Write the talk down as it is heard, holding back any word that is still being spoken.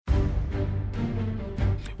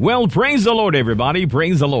Well, praise the Lord, everybody.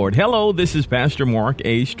 Praise the Lord. Hello, this is Pastor Mark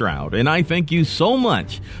A. Stroud, and I thank you so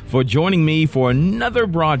much for joining me for another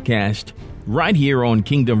broadcast right here on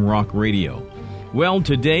Kingdom Rock Radio. Well,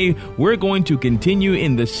 today we're going to continue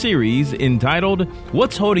in the series entitled,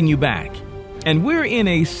 What's Holding You Back? And we're in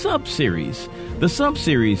a sub-series. The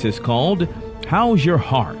sub-series is called, How's Your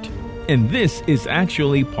Heart? And this is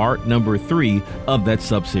actually part number 3 of that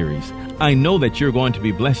sub-series. I know that you're going to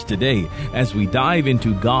be blessed today as we dive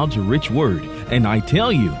into God's rich word. And I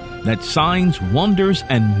tell you that signs, wonders,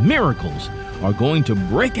 and miracles are going to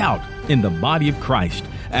break out in the body of Christ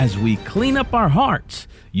as we clean up our hearts.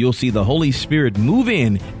 You'll see the Holy Spirit move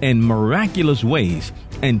in miraculous ways,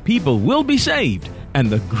 and people will be saved,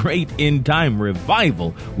 and the great end-time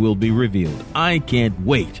revival will be revealed. I can't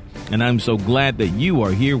wait, and I'm so glad that you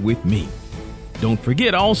are here with me. Don't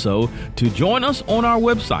forget also to join us on our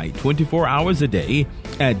website 24 hours a day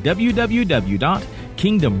at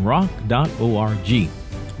www.kingdomrock.org.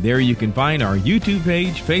 There you can find our YouTube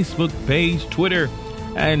page, Facebook page, Twitter,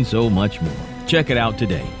 and so much more. Check it out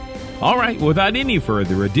today. All right, without any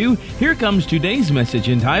further ado, here comes today's message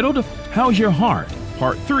entitled, How's Your Heart?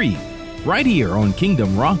 Part 3, right here on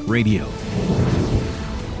Kingdom Rock Radio.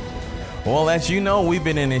 Well, as you know, we've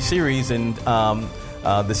been in a series, and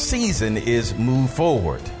the season is Move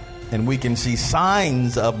Forward, and we can see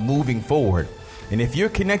signs of moving forward. And if you're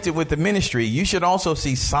connected with the ministry, you should also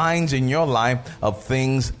see signs in your life of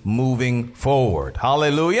things moving forward.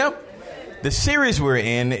 Hallelujah. The series we're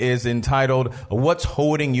in is entitled, What's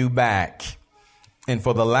Holding You Back? And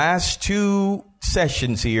for the last 2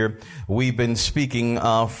 sessions here, we've been speaking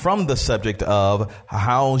from the subject of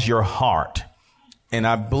how's your heart? And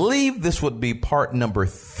I believe this would be part number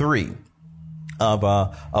 3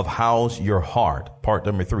 of how's your heart, part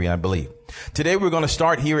number 3, I believe. Today we're going to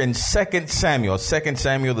start here in 2 Samuel, the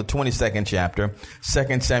 22nd chapter,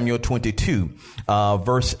 2 Samuel 22,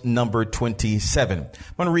 verse number 27. I'm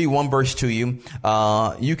going to read one verse to you.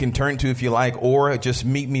 You can turn to if you like, or just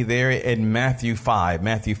meet me there in Matthew 5.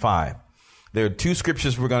 There are 2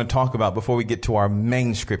 scriptures we're going to talk about before we get to our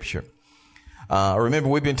main scripture. Remember,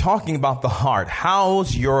 we've been talking about the heart.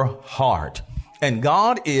 How's your heart? And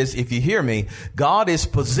God is, if you hear me, God is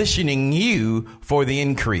positioning you for the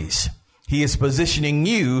increase. He is positioning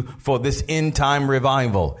you for this end time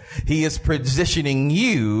revival. He is positioning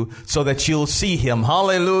you so that you'll see him.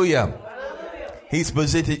 Hallelujah. He's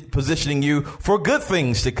positioning you for good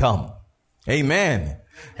things to come. Amen.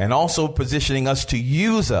 And also positioning us to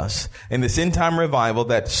use us in this end time revival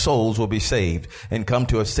that souls will be saved and come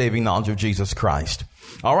to a saving knowledge of Jesus Christ.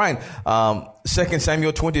 All right. 2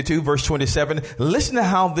 Samuel 22, verse 27. Listen to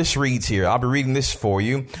how this reads here. I'll be reading this for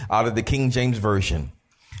you out of the King James Version.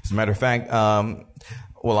 As a matter of fact, I'll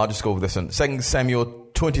just go over this one. 2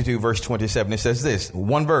 Samuel 22, verse 27. It says this,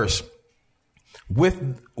 one verse.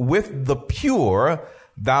 With the pure,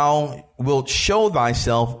 thou wilt show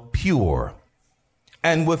thyself pure.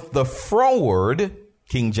 And with the froward,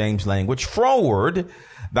 King James language, froward,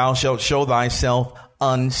 thou shalt show thyself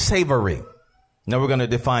unsavory. Now we're going to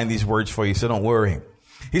define these words for you, so don't worry.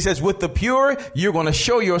 He says, with the pure, you're going to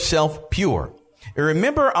show yourself pure. And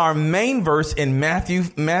remember our main verse in Matthew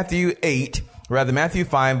 5,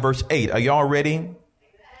 verse 8. Are y'all ready?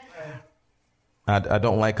 I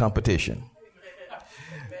don't like competition.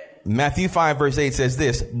 Matthew 5, verse 8 says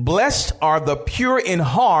this, blessed are the pure in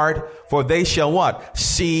heart, for they shall what?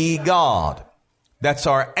 See God. That's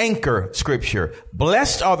our anchor scripture.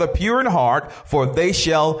 Blessed are the pure in heart, for they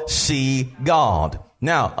shall see God.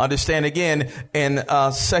 Now, understand again in 2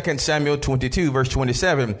 Samuel 22, verse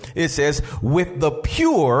 27, it says, with the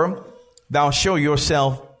pure, you'll show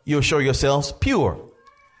yourselves pure.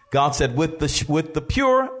 God said with the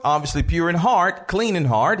pure, obviously pure in heart, clean in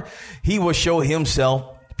heart, he will show himself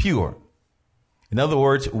pure. In other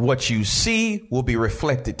words, what you see will be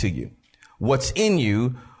reflected to you. What's in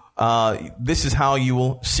you, this is how you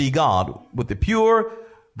will see God. With the pure,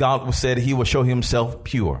 God said he will show himself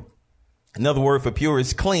pure. Another word for pure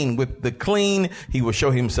is clean. With the clean, he will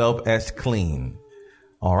show himself as clean.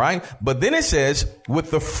 All right. But then it says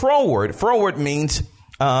with the froward. Froward means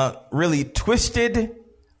really twisted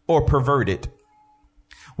or perverted.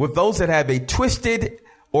 With those that have a twisted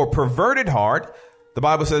or perverted heart, the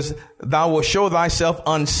Bible says, thou wilt show thyself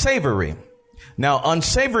unsavory. Now,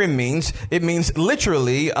 unsavory means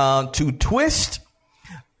literally to twist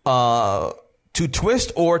or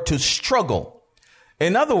to struggle.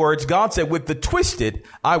 In other words, God said, with the twisted,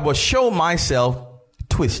 I will show myself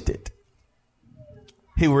twisted.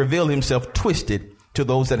 He will reveal himself twisted to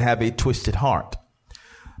those that have a twisted heart.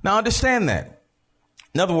 Now, understand that.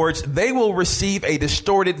 In other words, they will receive a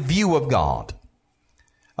distorted view of God.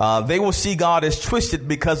 They will see God as twisted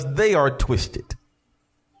because they are twisted.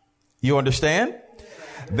 You understand?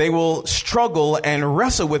 They will struggle and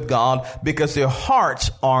wrestle with God because their hearts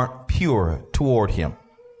aren't pure toward him.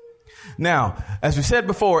 Now, as we said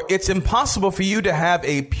before, it's impossible for you to have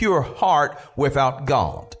a pure heart without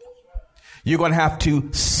God. You're going to have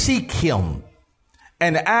to seek him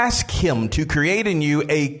and ask him to create in you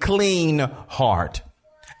a clean heart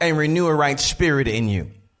and renew a right spirit in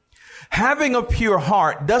you. Having a pure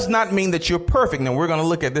heart does not mean that you're perfect. Now, we're going to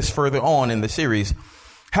look at this further on in the series.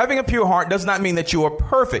 Having a pure heart does not mean that you are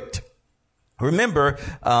perfect. Remember,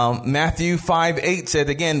 Matthew 5:8 said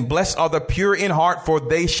again, blessed are the pure in heart, for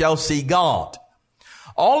they shall see God.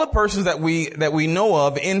 All the persons that we know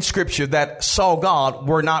of in scripture that saw God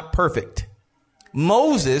were not perfect.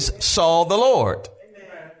 Moses saw the Lord,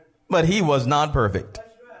 but he was not perfect.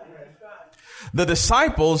 The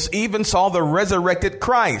disciples even saw the resurrected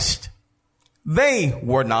Christ. They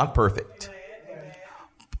were not perfect.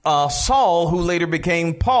 Saul, who later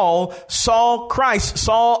became Paul, saw Christ,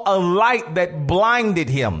 saw a light that blinded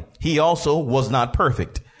him. He also was not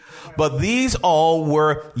perfect. But these all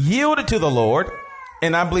were yielded to the Lord,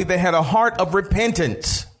 and I believe they had a heart of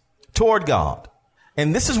repentance toward God.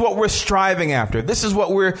 And this is what we're striving after. This is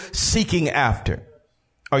what we're seeking after.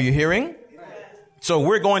 Are you hearing? So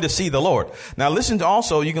we're going to see the Lord. Now listen to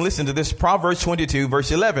also, you can listen to this, Proverbs 22, verse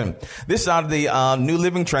 11. This is out of the New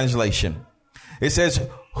Living Translation. It says,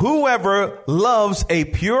 whoever loves a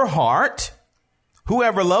pure heart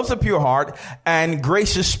and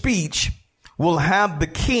gracious speech will have the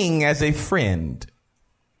king as a friend.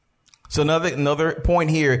 So another point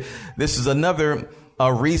here. This is another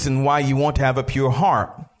reason why you want to have a pure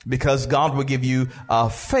heart, because God will give you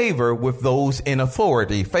favor with those in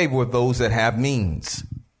authority, favor with those that have means.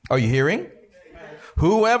 Are you hearing?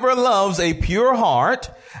 Whoever loves a pure heart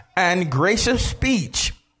and gracious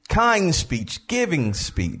speech, kind speech, giving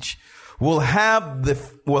speech, will have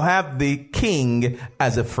the king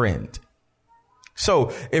as a friend.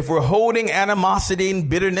 So if we're holding animosity and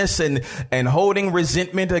bitterness and holding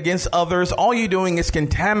resentment against others, all you're doing is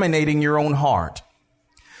contaminating your own heart.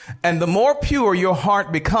 And the more pure your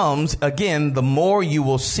heart becomes, again, the more you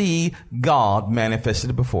will see God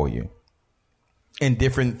manifested before you in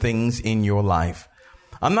different things in your life.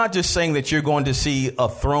 I'm not just saying that you're going to see a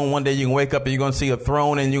throne. One day you can wake up and you're going to see a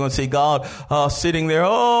throne and you're going to see God sitting there.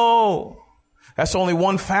 Oh, that's only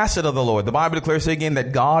one facet of the Lord. The Bible declares again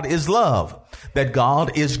that God is love, that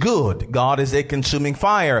God is good. God is a consuming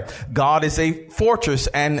fire. God is a fortress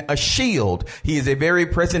and a shield. He is a very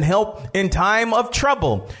present help in time of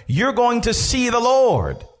trouble. You're going to see the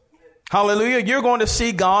Lord. Hallelujah. You're going to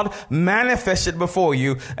see God manifested before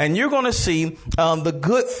you, and you're going to see the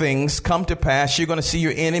good things come to pass. You're going to see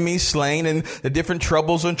your enemies slain and the different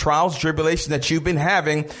troubles and trials, tribulations that you've been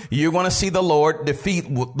having. You're going to see the Lord defeat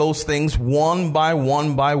those things one by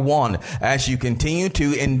one by one as you continue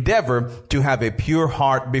to endeavor to have a pure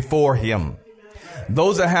heart before him.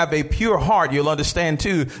 Those that have a pure heart, you'll understand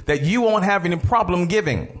too that you won't have any problem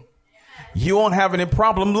giving. You won't have any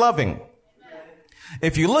problem loving.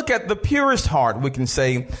 If you look at the purest heart, we can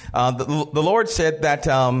say the Lord said that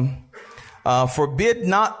forbid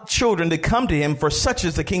not children to come to him, for such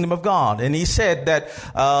is the kingdom of God. And he said that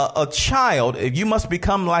a child, you must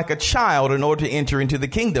become like a child in order to enter into the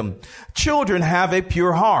kingdom. Children have a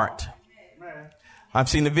pure heart. I've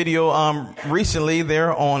seen a video recently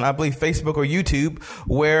there on, I believe, Facebook or YouTube,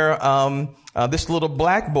 where this little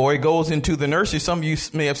black boy goes into the nursery. Some of you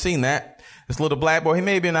may have seen that. This little black boy, he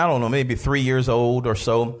may have been, I don't know, maybe 3 years old or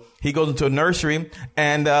so. He goes into a nursery,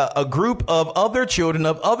 and a group of other children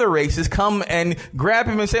of other races come and grab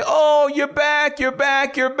him and say, "Oh, you're back, you're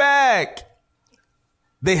back, you're back."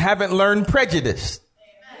 They haven't learned prejudice.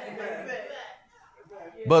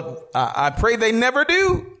 But I pray they never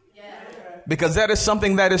do, because that is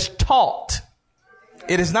something that is taught.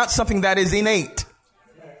 It is not something that is innate.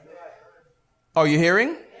 Are you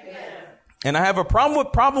hearing? And I have a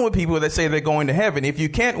problem with people that say they're going to heaven. If you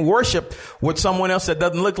can't worship with someone else that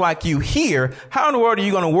doesn't look like you here, how in the world are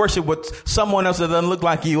you going to worship with someone else that doesn't look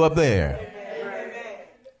like you up there? Amen.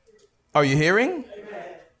 Are you hearing? Amen.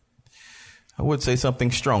 I would say something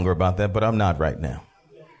stronger about that, but I'm not right now.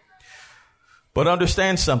 But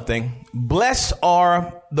understand something. Blessed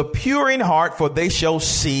are the pure in heart, for they shall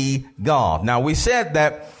see God. Now, we said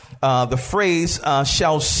that the phrase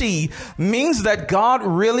shall see means that God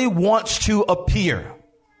really wants to appear.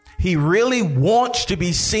 He really wants to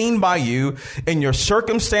be seen by you in your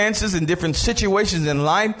circumstances, in different situations in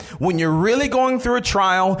life. When you're really going through a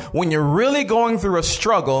trial, when you're really going through a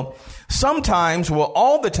struggle, sometimes, well,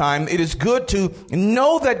 all the time, it is good to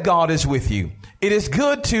know that God is with you. It is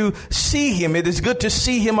good to see him. It is good to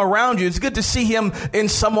see him around you. It's good to see him in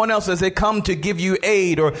someone else as they come to give you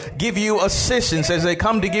aid or give you assistance, as they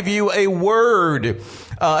come to give you a word,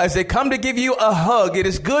 as they come to give you a hug. It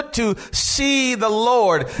is good to see the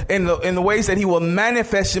Lord in the ways that he will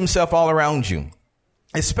manifest himself all around you.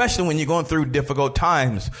 Especially when you're going through difficult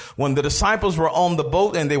times. When the disciples were on the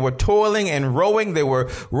boat and they were toiling and rowing, they were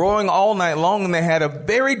rowing all night long and they had a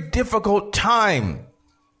very difficult time.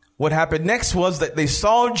 What happened next was that they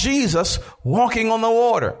saw Jesus walking on the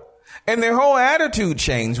water and their whole attitude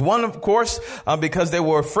changed. One, of course, because they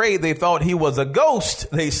were afraid, they thought he was a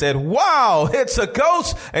ghost. They said, wow, it's a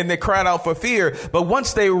ghost. And they cried out for fear. But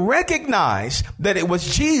once they recognized that it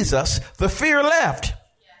was Jesus, the fear left.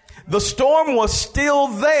 The storm was still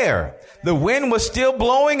there. The wind was still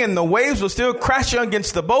blowing and the waves were still crashing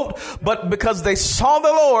against the boat. But because they saw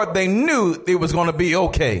the Lord, they knew it was going to be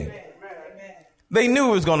okay. They knew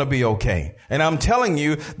it was going to be okay. And I'm telling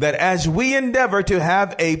you that as we endeavor to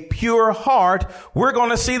have a pure heart, we're going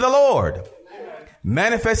to see the Lord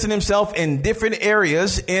manifesting himself in different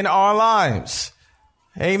areas in our lives.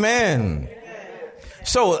 Amen.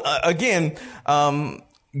 So again,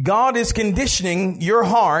 God is conditioning your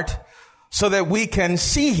heart so that we can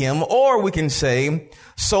see him, or we can say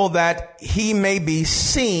so that he may be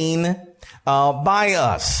seen by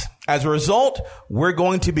us. As a result, we're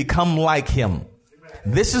going to become like him.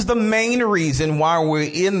 This is the main reason why we're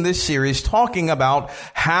in this series talking about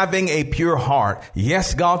having a pure heart.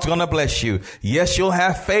 Yes, God's going to bless you. Yes, you'll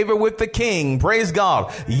have favor with the King. Praise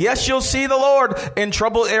God. Yes, you'll see the Lord in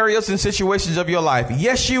troubled areas and situations of your life.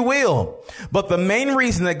 Yes, you will. But the main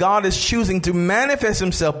reason that God is choosing to manifest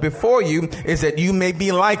himself before you is that you may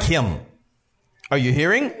be like him. Are you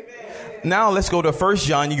hearing? Now let's go to 1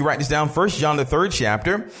 John. You can write this down. 1 John, the 3rd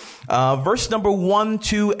chapter, verse number 1,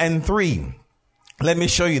 2, and 3. Let me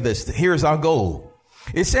show you this. Here's our goal.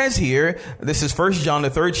 It says here, this is 1 John,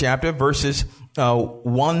 the 3rd chapter, verses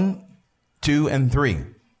 1, 2, and 3.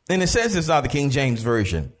 And it says this out of the King James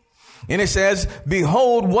Version. And it says,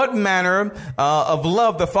 behold, what manner of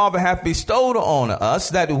love the Father hath bestowed on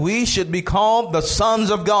us, that we should be called the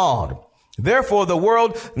sons of God. Therefore the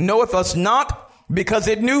world knoweth us not, because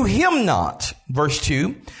it knew him not. Verse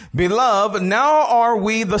 2, beloved, now are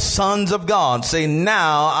we the sons of God. Say,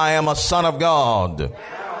 now I am a son of God.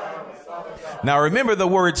 Now remember, the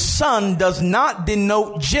word son does not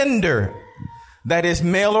denote gender. That is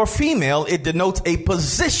male or female. It denotes a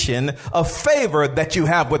position of favor that you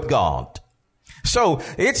have with God. So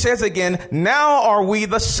it says again, now are we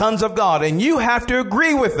the sons of God. And you have to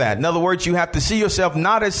agree with that. In other words, you have to see yourself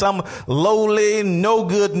not as some lowly, no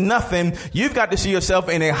good, nothing. You've got to see yourself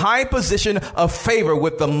in a high position of favor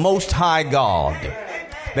with the Most High God.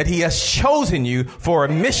 That he has chosen you for a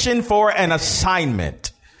mission, for an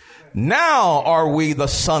assignment. Now are we the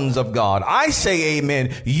sons of God. I say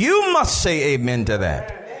amen. You must say amen to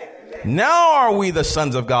that. Now are we the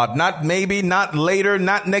sons of God. Not maybe, not later,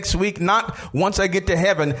 not next week, not once I get to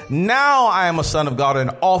heaven. Now I am a son of God, an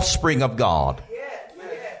offspring of God.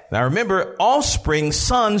 Now remember, offspring,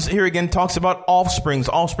 sons, here again talks about offsprings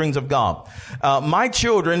of God. My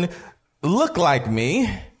children look like me.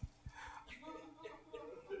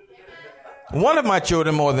 One of my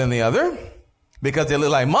children more than the other, because they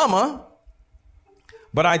look like mama.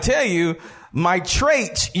 But I tell you, my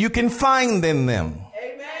traits, you can find in them.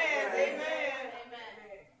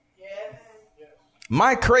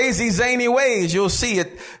 My crazy, zany ways, you'll see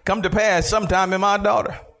it come to pass sometime in my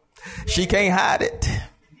daughter. She can't hide it.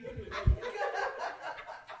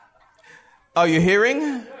 Are you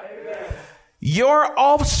hearing? Your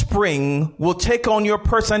offspring will take on your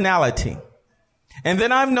personality. And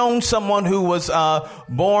then I've known someone who was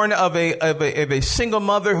born of a single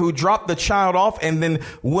mother who dropped the child off and then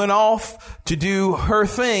went off to do her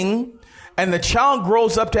thing. And the child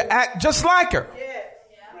grows up to act just like her.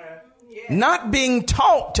 Not being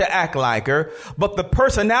taught to act like her, but the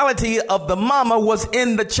personality of the mama was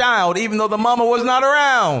in the child, even though the mama was not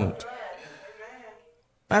around.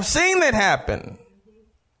 I've seen that happen.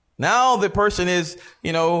 Now the person is,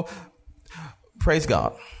 praise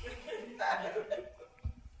God.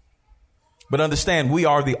 But understand, we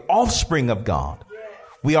are the offspring of God.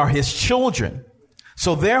 We are his children.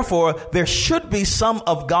 So therefore, there should be some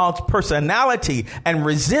of God's personality and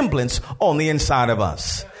resemblance on the inside of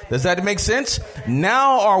us. Does that make sense?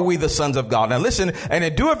 Now are we the sons of God. Now listen, and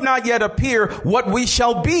it doeth not yet appear what we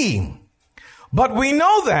shall be. But we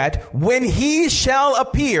know that when he shall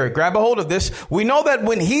appear, grab a hold of this. We know that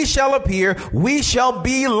when he shall appear, we shall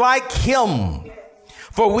be like him.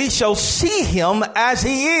 For we shall see him as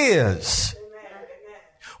he is.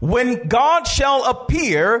 When God shall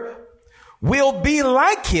appear, will be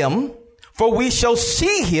like him, for we shall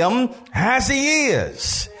see him as he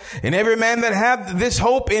is. And every man that hath this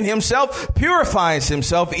hope in himself purifies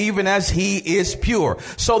himself even as he is pure.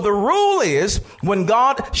 So the rule is, when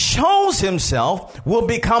God shows himself, we'll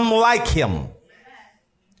become like him.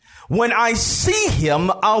 When I see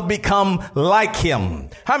him, I'll become like him.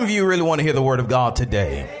 How many of you really want to hear the word of God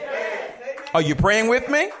today? Are you praying with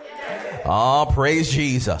me? Oh, praise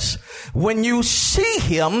Jesus. When you see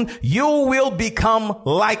him, you will become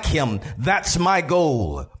like him. That's my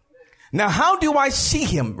goal. Now, how do I see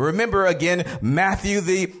him? Remember again, Matthew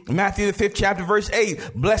the 5th chapter, verse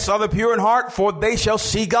 8. Blessed are the pure in heart, for they shall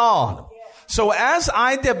see God. So as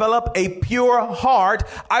I develop a pure heart,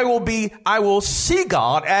 I will see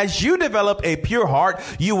God. As you develop a pure heart,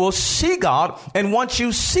 you will see God. And once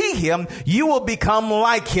you see him, you will become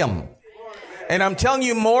like him. And I'm telling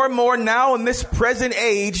you, more and more now in this present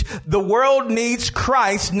age, the world needs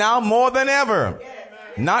Christ now more than ever.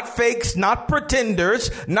 Not fakes, not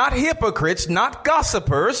pretenders, not hypocrites, not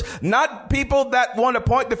gossipers, not people that want to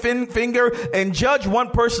point the finger and judge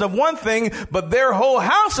one person of one thing, but their whole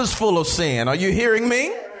house is full of sin. Are you hearing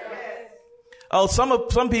me? Oh,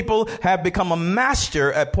 some people have become a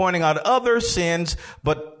master at pointing out other sins,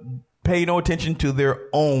 but pay no attention to their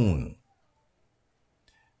own.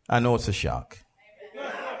 I know it's a shock.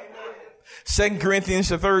 2 Corinthians,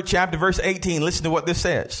 the 3rd chapter, verse 18. Listen to what this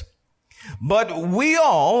says. But we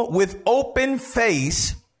all, with open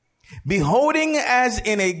face, beholding as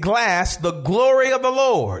in a glass the glory of the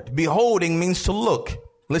Lord. Beholding means to look.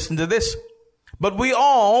 Listen to this. But we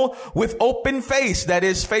all, with open face, that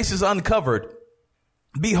is, faces uncovered.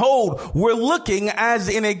 Behold, we're looking as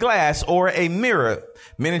in a glass or a mirror.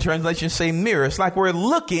 Many translations say mirror. It's like we're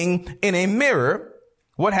looking in a mirror.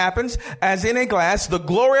 What happens? As in a glass, the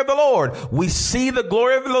glory of the Lord. We see the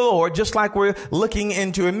glory of the Lord just like we're looking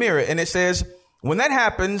into a mirror. And it says, when that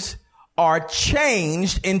happens, are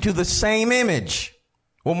changed into the same image.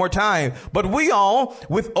 One more time. But we all,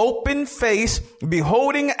 with open face,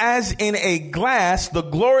 beholding as in a glass the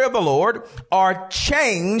glory of the Lord, are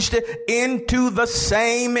changed into the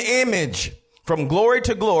same image, from glory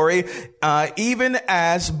to glory, even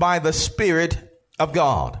as by the Spirit of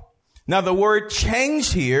God. Now, the word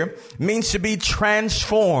changed here means to be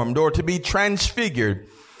transformed or to be transfigured,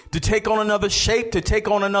 to take on another shape, to take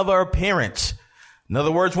on another appearance. In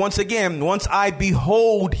other words, once again, once I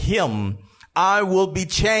behold him, I will be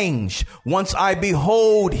changed. Once I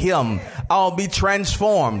behold him, I'll be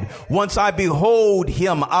transformed. Once I behold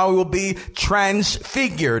him, I will be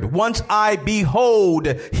transfigured. Once I behold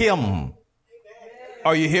him.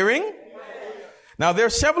 Are you hearing? Now, there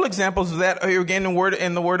are several examples of that here again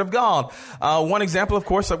in the Word of God. One example, of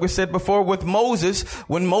course, like we said before, with Moses,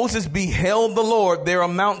 when Moses beheld the Lord there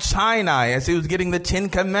on Mount Sinai as he was getting the 10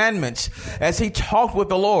 Commandments, as he talked with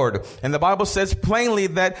the Lord. And the Bible says plainly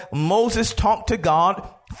that Moses talked to God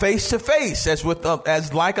face to face,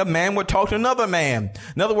 as like a man would talk to another man.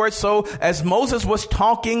 In other words, so as Moses was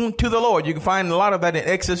talking to the Lord, you can find a lot of that in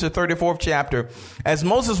Exodus, the 34th chapter. As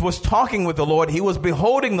Moses was talking with the Lord, he was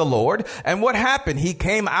beholding the Lord. And what happened? He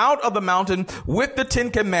came out of the mountain with the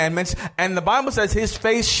 10 Commandments, and the Bible says his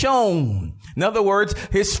face shone. In other words,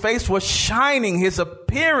 his face was shining. His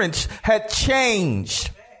appearance had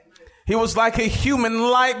changed. He was like a human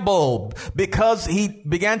light bulb because he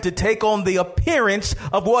began to take on the appearance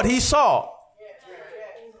of what he saw.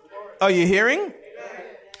 Are you hearing?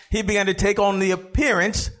 He began to take on the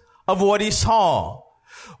appearance of what he saw.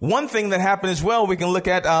 One thing that happened as well, we can look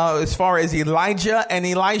at as far as Elijah and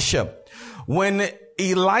Elisha. When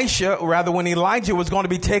Elijah was going to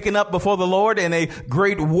be taken up before the Lord in a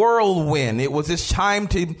great whirlwind, it was his time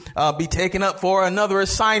to be taken up for another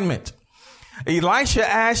assignment. Elisha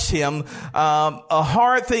asked him a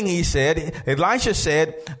hard thing, he said. Elisha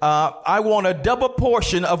said, I want a double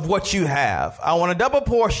portion of what you have. I want a double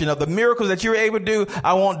portion of the miracles that you're able to do.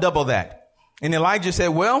 I want double that. And Elijah said,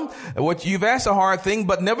 well, what you've asked a hard thing,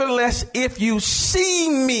 but nevertheless, if you see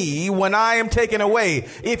me when I am taken away,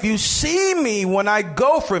 if you see me when I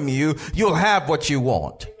go from you, you'll have what you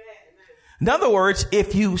want. In other words,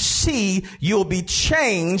 if you see, you'll be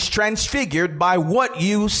changed, transfigured by what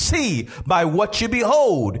you see, by what you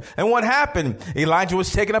behold. And what happened? Elijah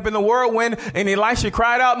was taken up in the whirlwind, and Elisha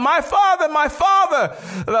cried out, my father,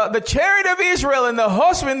 the chariot of Israel and the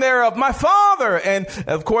horsemen thereof, my father. And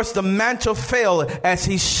of course, the mantle fell as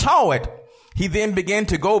he saw it. He then began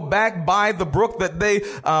to go back by the brook that they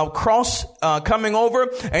crossed coming over,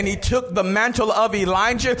 and he took the mantle of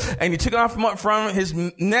Elijah and he took it off from his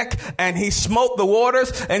neck, and he smote the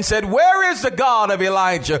waters and said, "Where is the God of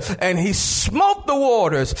Elijah?" And he smote the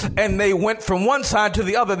waters, and they went from one side to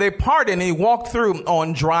the other. They parted, and he walked through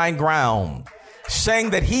on dry ground, saying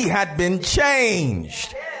that he had been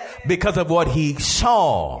changed because of what he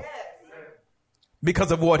saw.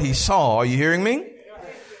 Because of what he saw. Are you hearing me?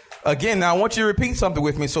 Again, now I want you to repeat something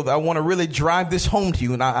with me, so that I want to really drive this home to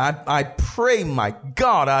you. And I pray, my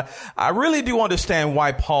God, I really do understand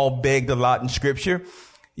why Paul begged a lot in Scripture.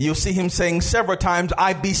 You'll see him saying several times,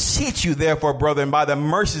 "I beseech you, therefore, brethren, by the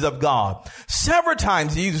mercies of God." Several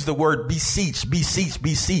times he uses the word beseech, beseech,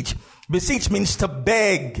 beseech. Beseech means to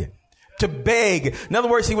beg, to beg. In other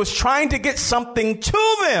words, he was trying to get something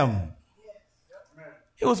to them.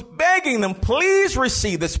 He was begging them, please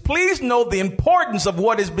receive this. Please know the importance of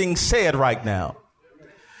what is being said right now.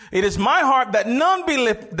 It is my heart that none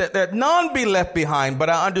be left behind,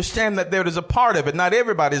 but I understand that there is a part of it. Not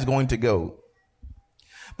everybody is going to go.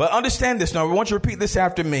 But understand this. Now, I want you to repeat this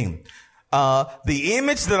after me. The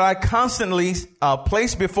image that I constantly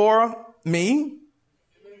place before me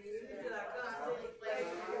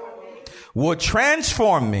will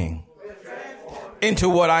transform me into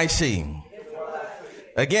what I see.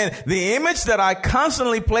 Again, the image that I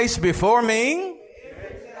constantly place before me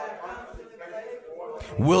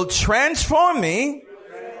will transform me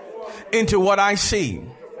into what I see.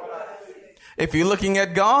 If you're looking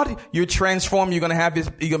at God, you're transformed. You're going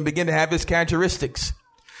to begin to have his characteristics.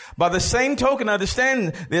 By the same token,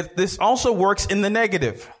 understand that this also works in the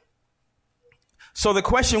negative. So the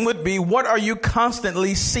question would be, what are you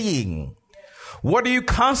constantly seeing? What are you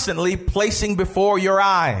constantly placing before your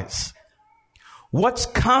eyes? What's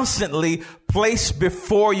constantly placed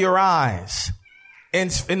before your eyes in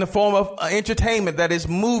the form of entertainment, that is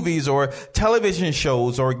movies or television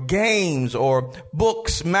shows or games or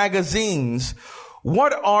books, magazines?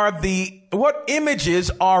 What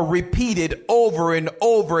images are repeated over and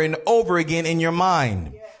over and over again in your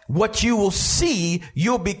mind? What you will see,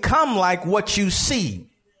 you'll become like what you see.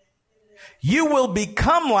 You will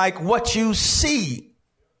become like what you see.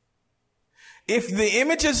 If the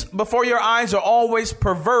images before your eyes are always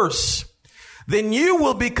perverse, then you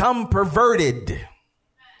will become perverted.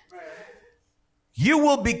 You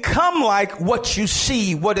will become like what you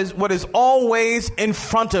see, what is always in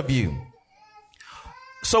front of you.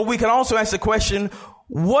 So we can also ask the question,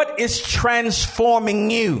 what is transforming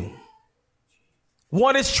you?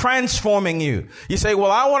 What is transforming you? You say,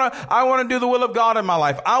 well, I want to do the will of God in my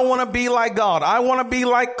life. I want to be like God. I want to be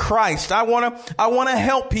like Christ. I want to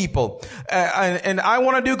help people. And I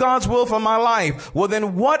want to do God's will for my life. Well,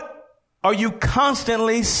 then what are you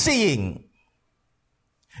constantly seeing?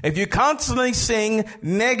 If you're constantly seeing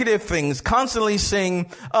negative things, constantly seeing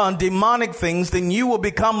demonic things, then you will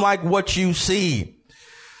become like what you see.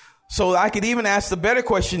 So I could even ask the better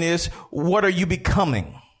question is, what are you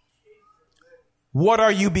becoming? What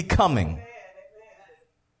are you becoming?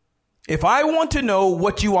 If I want to know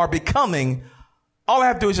what you are becoming, all I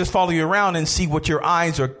have to do is just follow you around and see what your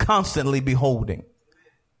eyes are constantly beholding.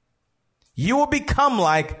 You will become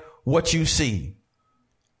like what you see.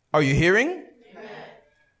 Are you hearing? Amen.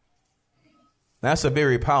 That's a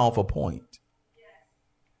very powerful point.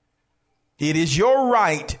 It is your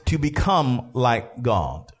right to become like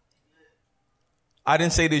God. I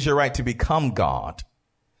didn't say it is your right to become God.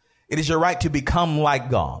 It is your right to become like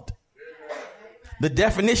God. The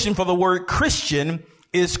definition for the word Christian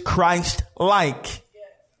is Christ-like.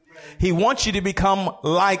 He wants you to become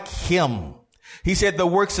like him. He said, the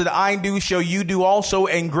works that I do shall you do also,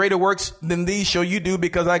 and greater works than these shall you do,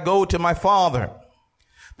 because I go to my Father.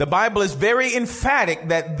 The Bible is very emphatic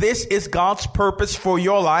that this is God's purpose for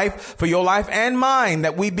your life and mine,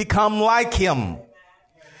 that we become like him.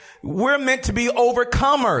 We're meant to be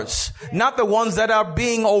overcomers, not the ones that are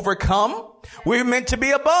being overcome. We're meant to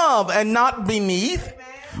be above and not beneath.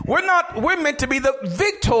 We're meant to be the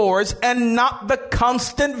victors and not the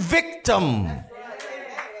constant victim.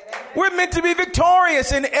 We're meant to be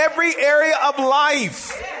victorious in every area of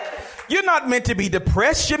life. You're not meant to be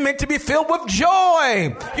depressed. You're meant to be filled with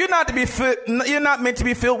joy. You're not meant to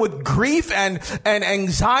be filled with grief and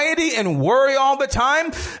anxiety and worry all the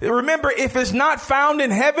time. Remember, if it's not found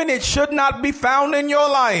in heaven, it should not be found in your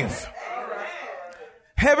life.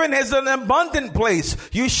 Heaven is an abundant place.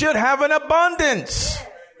 You should have an abundance.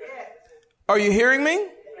 Are you hearing me?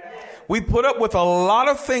 We put up with a lot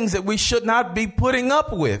of things that we should not be putting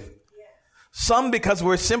up with. Some because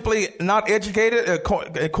we're simply not educated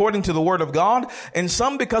according to the word of God, and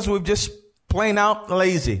some because we've just plain out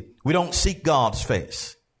lazy. We don't seek God's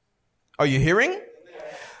face. Are you hearing?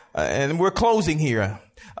 And we're closing here.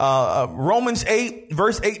 Romans 8,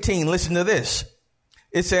 verse 18. Listen to this.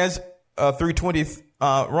 It says, through 20,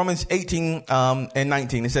 Romans 18 and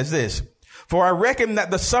 19. It says this. For I reckon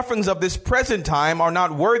that the sufferings of this present time are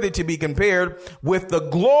not worthy to be compared with the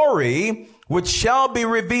glory which shall be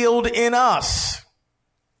revealed in us.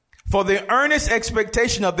 For the earnest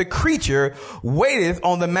expectation of the creature waiteth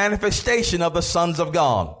on the manifestation of the sons of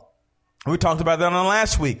God. We talked about that on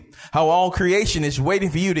last week, how all creation is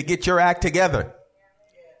waiting for you to get your act together.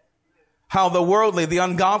 How the worldly, the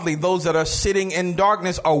ungodly, those that are sitting in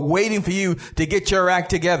darkness are waiting for you to get your act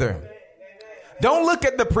together. Don't look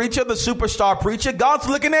at the preacher, the superstar preacher. God's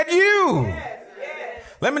looking at you.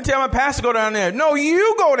 Let me tell my pastor, go down there. No,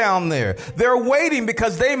 you go down there. They're waiting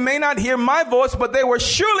because they may not hear my voice, but they will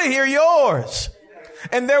surely hear yours.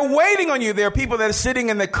 And they're waiting on you. There are people that are sitting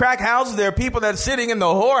in the crack houses. There are people that are sitting in the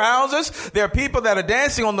whore houses. There are people that are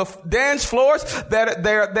dancing on the dance floors. That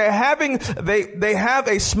they have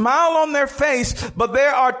a smile on their face, but they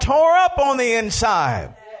are tore up on the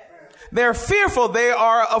inside. They're fearful. They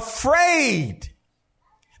are afraid.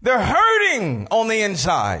 They're hurting on the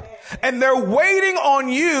inside. And they're waiting on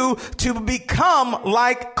you to become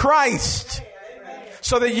like Christ,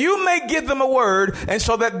 so that you may give them a word and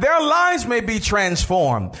so that their lives may be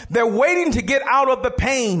transformed. They're waiting to get out of the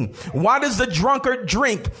pain. Why does the drunkard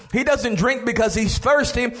drink? He doesn't drink because he's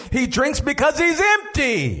thirsty. He drinks because he's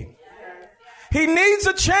empty. He needs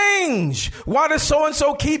a change. Why does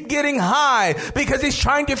so-and-so keep getting high? Because he's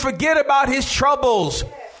trying to forget about his troubles.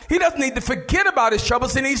 He doesn't need to forget about his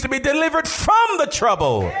troubles. He needs to be delivered from the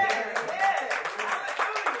trouble.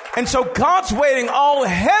 And so God's waiting. All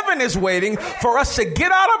heaven is waiting for us to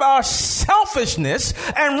get out of our selfishness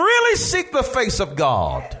and really seek the face of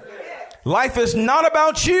God. Life is not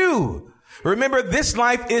about you. Remember, this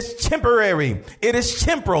life is temporary. It is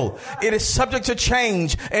temporal. It is subject to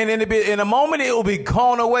change. And in a moment, it will be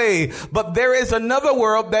gone away. But there is another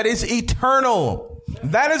world that is eternal.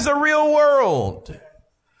 That is the real world.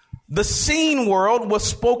 The seen world was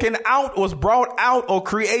spoken out, was brought out or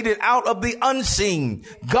created out of the unseen.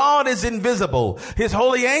 God is invisible. His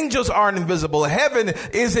holy angels are invisible. Heaven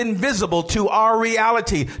is invisible to our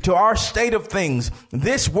reality, to our state of things.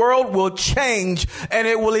 This world will change and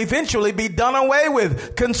it will eventually be done away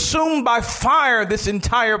with, consumed by fire, this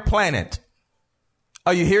entire planet.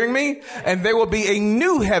 Are you hearing me? And there will be a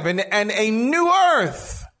new heaven and a new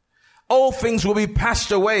earth. Old things will be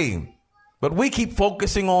passed away. But we keep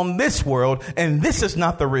focusing on this world, and this is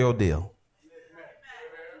not the real deal.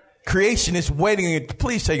 Creation is waiting.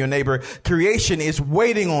 Please tell your neighbor, creation is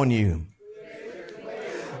waiting on you.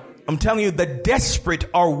 I'm telling you, the desperate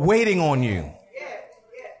are waiting on you.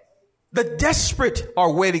 The desperate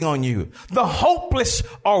are waiting on you. The hopeless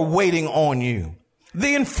are waiting on you.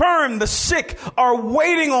 The infirm, the sick are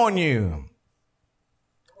waiting on you.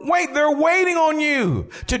 They're waiting on you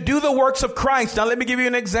to do the works of Christ. Now, let me give you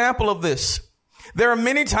an example of this. There are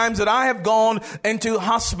many times that I have gone into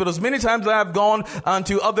hospitals, many times that I've gone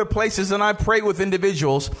to other places and I prayed with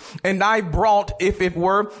individuals and I brought, if it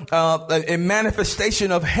were, a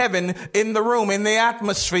manifestation of heaven in the room, in the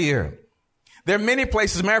atmosphere. There are many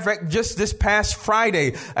places. Matter of fact, just this past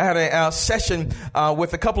Friday, I had a session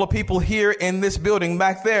with a couple of people here in this building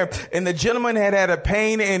back there. And the gentleman had a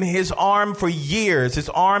pain in his arm for years, his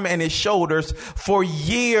arm and his shoulders for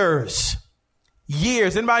years.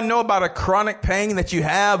 Years. Anybody know about a chronic pain that you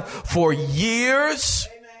have for years?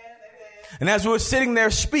 And as we were sitting there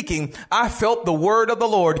speaking, I felt the word of the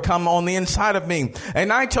Lord come on the inside of me.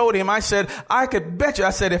 And I told him, I said, I could bet you, I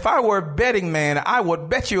said, if I were a betting man, I would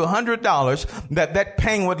bet you $100 that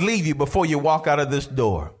pain would leave you before you walk out of this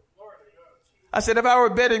door. I said, if I were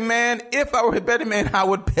a betting man, I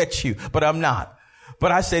would bet you, but I'm not.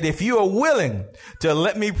 But I said, if you are willing to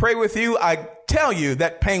let me pray with you, I tell you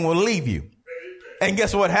that pain will leave you. And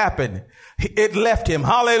guess what happened? It left him.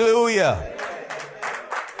 Hallelujah.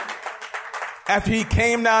 After he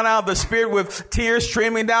came down out of the spirit with tears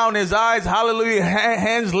streaming down his eyes, hallelujah,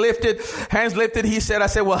 hands lifted, he said, I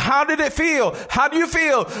said, well, how did it feel? How do you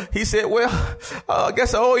feel? He said, well, I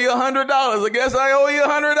guess I owe you $100. I guess I owe you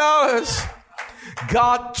 $100.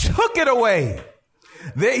 God took it away.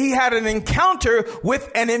 He had an encounter with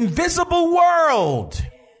an invisible world.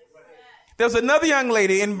 There's another young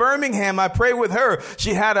lady in Birmingham. I prayed with her.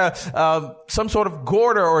 She had some sort of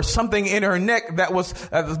goiter or something in her neck that was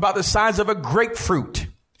about the size of a grapefruit.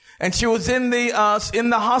 And she was in the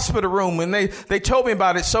hospital room when they told me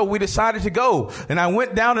about it. So we decided to go, and I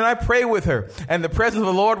went down and I prayed with her, and the presence of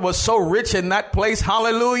the Lord was so rich in that place.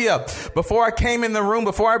 Hallelujah. Before I came in the room,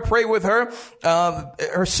 before I prayed with her,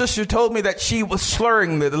 her sister told me that she was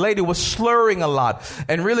slurring. The lady was slurring a lot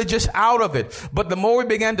and really just out of it. But the more we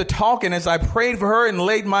began to talk, and as I prayed for her and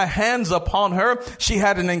laid my hands upon her, she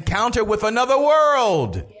had an encounter with another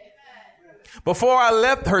world. Before I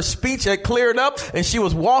left, her speech had cleared up and she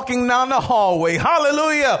was walking down the hallway.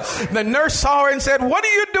 Hallelujah. The nurse saw her and said, "What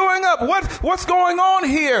are you doing up? What's going on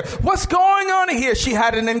here? What's going on here?" She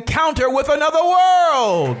had an encounter with another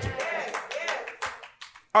world.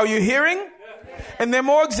 Are you hearing? And there are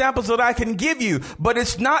more examples that I can give you, but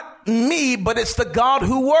it's not me, but it's the God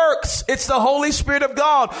who works. It's the Holy Spirit of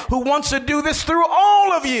God who wants to do this through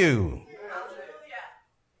all of you.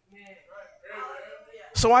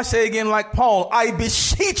 So I say again, like Paul, I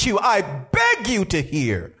beseech you, I beg you to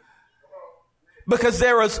hear. Because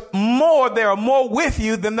there are more with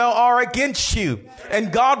you than there are against you.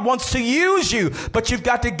 And God wants to use you, but you've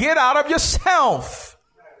got to get out of yourself.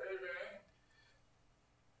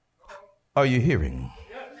 Are you hearing?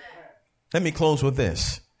 Let me close with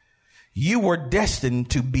this. You were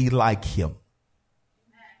destined to be like him.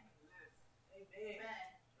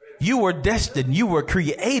 You were destined, you were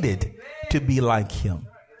created to be like him.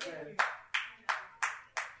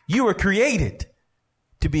 You were created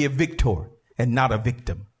to be a victor and not a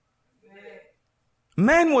victim.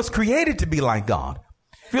 Man was created to be like God.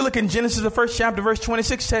 If you look in Genesis, the first chapter, verse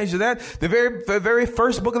 26 tells you that. The very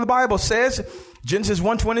first book of the Bible says, Genesis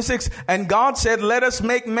 1:26, and God said, "Let us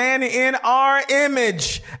make man in our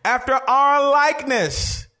image, after our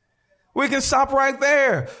likeness." We can stop right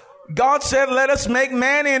there. God said, "Let us make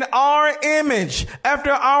man in our image,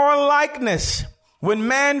 after our likeness." When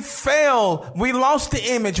man fell, we lost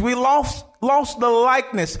the image. We lost the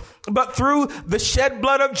likeness. But through the shed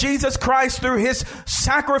blood of Jesus Christ, through his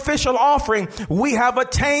sacrificial offering, we have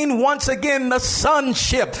attained once again the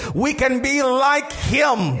sonship. We can be like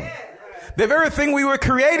him. The very thing we were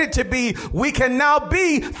created to be, we can now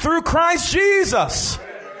be through Christ Jesus.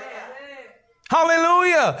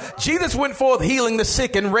 Hallelujah. Jesus went forth healing the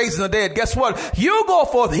sick and raising the dead. Guess what? You go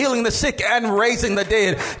forth healing the sick and raising the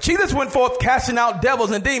dead. Jesus went forth casting out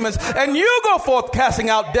devils and demons, and you go forth casting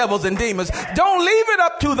out devils and demons. Don't leave it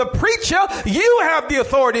up to the preacher. You have the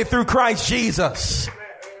authority through Christ Jesus.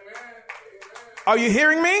 Are you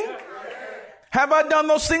hearing me? Have I done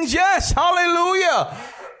those things? Yes. Hallelujah.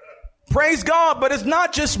 Praise God. But it's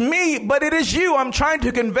not just me, but it is you. I'm trying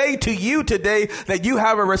to convey to you today that you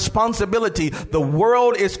have a responsibility. The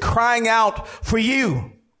world is crying out for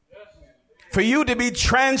you. For you to be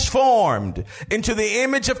transformed into the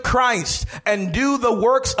image of Christ and do the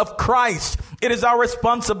works of Christ. It is our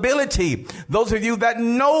responsibility. Those of you that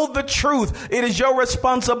know the truth, it is your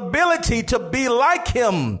responsibility to be like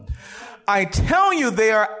him. I tell you,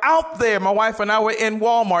 they are out there. My wife and I were in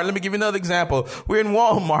Walmart. Let me give you another example. We're in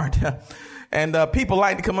Walmart, and people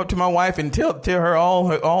like to come up to my wife and tell her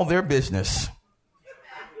all their business.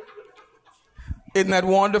 Isn't that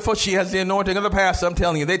wonderful? She has the anointing of the pastor. I'm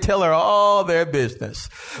telling you, they tell her all their business.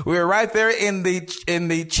 We were right there in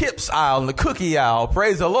the chips aisle, in the cookie aisle.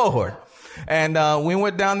 Praise the Lord. And we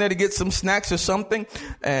went down there to get some snacks or something.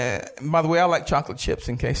 By the way, I like chocolate chips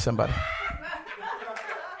in case somebody.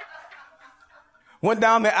 Went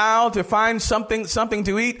down the aisle to find something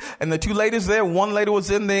to eat, and the two ladies there, one lady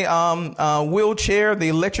was in the wheelchair, the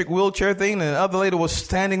electric wheelchair thing, and the other lady was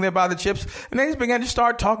standing there by the chips, and they just began to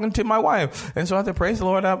start talking to my wife. And so I said, praise the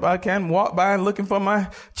Lord, I can walk by looking for my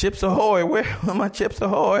Chips Ahoy. Where are my Chips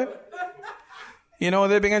Ahoy? You know,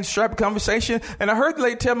 they began to strike a conversation, and I heard the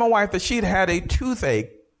lady tell my wife that she'd had a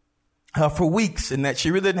toothache for weeks, and that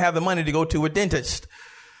she really didn't have the money to go to a dentist.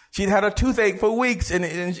 She'd had a toothache for weeks, and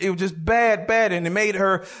it was just bad, and it made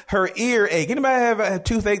her ear ache. Anybody have a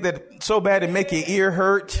toothache that so bad it make your ear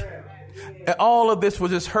hurt? And all of this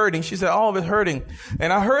was just hurting. She said, all of it hurting.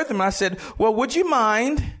 And I heard them. And I said, well, would you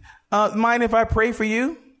mind if I pray for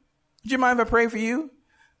you? Would you mind if I pray for you?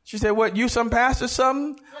 She said, what, you some pastor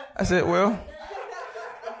something? I said, well,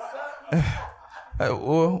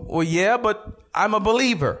 yeah, but I'm a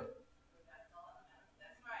believer.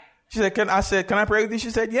 She said, can I pray with you?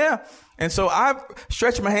 She said, yeah. And so I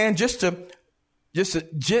stretched my hand just to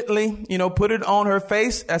gently, put it on her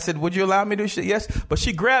face. I said, would you allow me to? She said, yes. But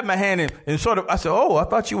she grabbed my hand and sort of, I said, oh, I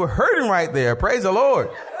thought you were hurting right there. Praise the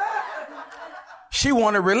Lord. She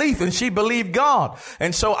wanted relief and she believed God.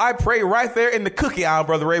 And so I pray right there in the cookie aisle,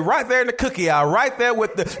 Brother Ray, right there in the cookie aisle, right there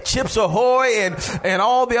with the Chips Ahoy and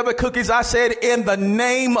all the other cookies. I said, in the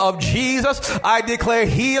name of Jesus, I declare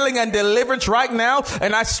healing and deliverance right now.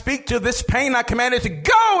 And I speak to this pain. I command it to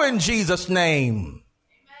go in Jesus' name.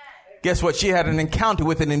 Guess what? She had an encounter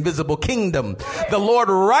with an invisible kingdom. The Lord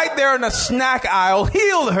right there in the snack aisle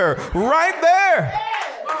healed her right there.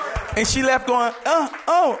 And she left going, it's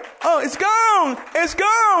gone. It's gone. It's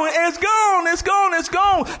gone. It's gone. It's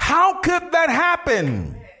gone. How could that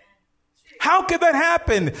happen? How could that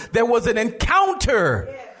happen? There was an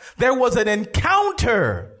encounter. There was an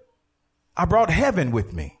encounter. I brought heaven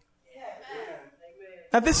with me.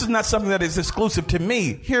 Now, this is not something that is exclusive to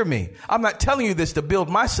me. Hear me. I'm not telling you this to build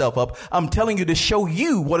myself up. I'm telling you to show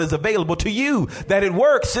you what is available to you, that it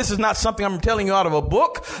works. This is not something I'm telling you out of a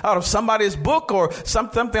book, out of somebody's book, or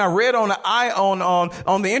something I read on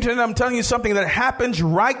the internet. I'm telling you something that happens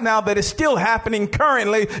right now, that is still happening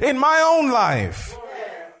currently in my own life.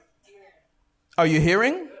 Are you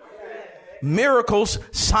hearing? Miracles,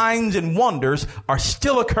 signs, and wonders are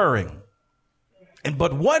still occurring.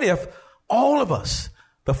 But what if all of us,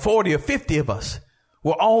 the 40 or 50 of us,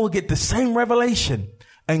 will all get the same revelation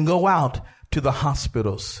and go out to the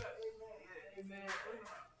hospitals,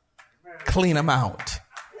 clean them out,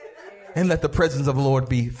 and let the presence of the Lord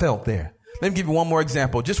be felt there? Let me give you one more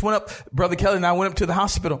example. Just went up, Brother Kelly and I went up to the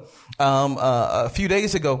hospital a few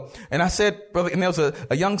days ago, and I said, brother, and there was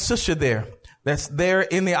a young sister there that's there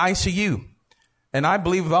in the ICU. And I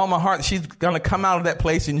believe with all my heart she's going to come out of that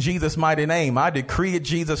place in Jesus' mighty name. I decree it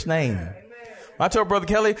Jesus' name. I told Brother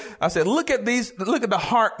Kelly, I said, look at the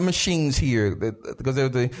heart machines here, because they're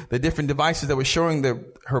the different devices that were showing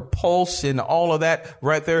her pulse and all of that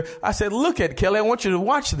right there. I said, look at Kelly, I want you to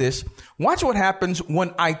watch this. Watch what happens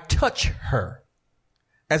when I touch her.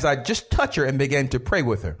 As I just touch her and began to pray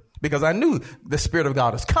with her, because I knew the Spirit of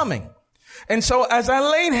God is coming. And so as I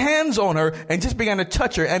laid hands on her and just began to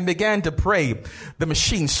touch her and began to pray, the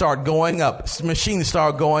machines started going up. Machines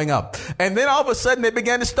started going up. And then all of a sudden they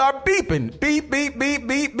began to start beeping. Beep, beep, beep,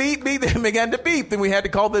 beep, beep, beep. They began to beep. Then we had to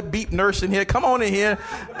call the beep nurse in here. Come on in here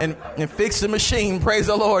and fix the machine. Praise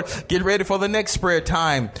the Lord. Get ready for the next prayer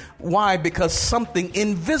time. Why? Because something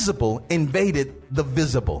invisible invaded the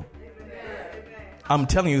visible. I'm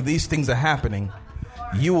telling you, these things are happening.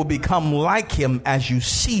 You will become like him as you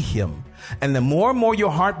see him. And the more and more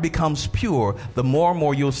your heart becomes pure, the more and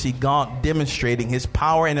more you'll see God demonstrating his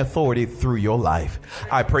power and authority through your life.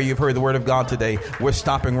 I pray you've heard the word of God today. We're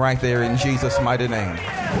stopping right there in Jesus' mighty name.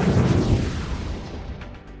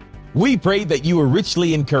 We pray that you were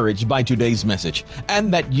richly encouraged by today's message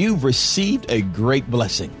and that you've received a great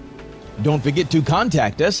blessing. Don't forget to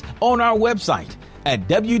contact us on our website at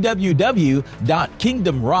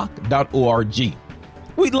www.kingdomrock.org.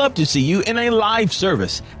 We'd love to see you in a live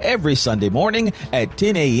service every Sunday morning at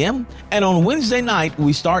 10 a.m. and on Wednesday night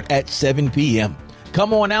we start at 7 p.m.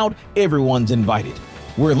 Come on out, everyone's invited.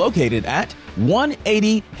 We're located at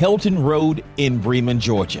 180 Helton Road in Bremen,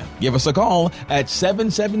 Georgia. Give us a call at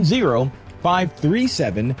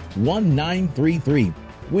 770-537-1933.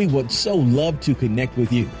 We would so love to connect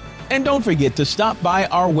with you. And don't forget to stop by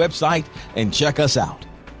our website and check us out.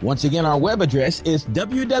 Once again, our web address is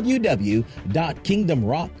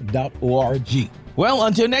www.kingdomrock.org. Well,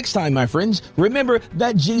 until next time, my friends, remember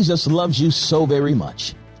that Jesus loves you so very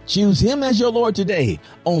much. Choose him as your Lord today.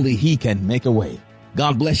 Only he can make a way.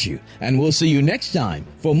 God bless you, and we'll see you next time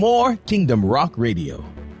for more Kingdom Rock Radio.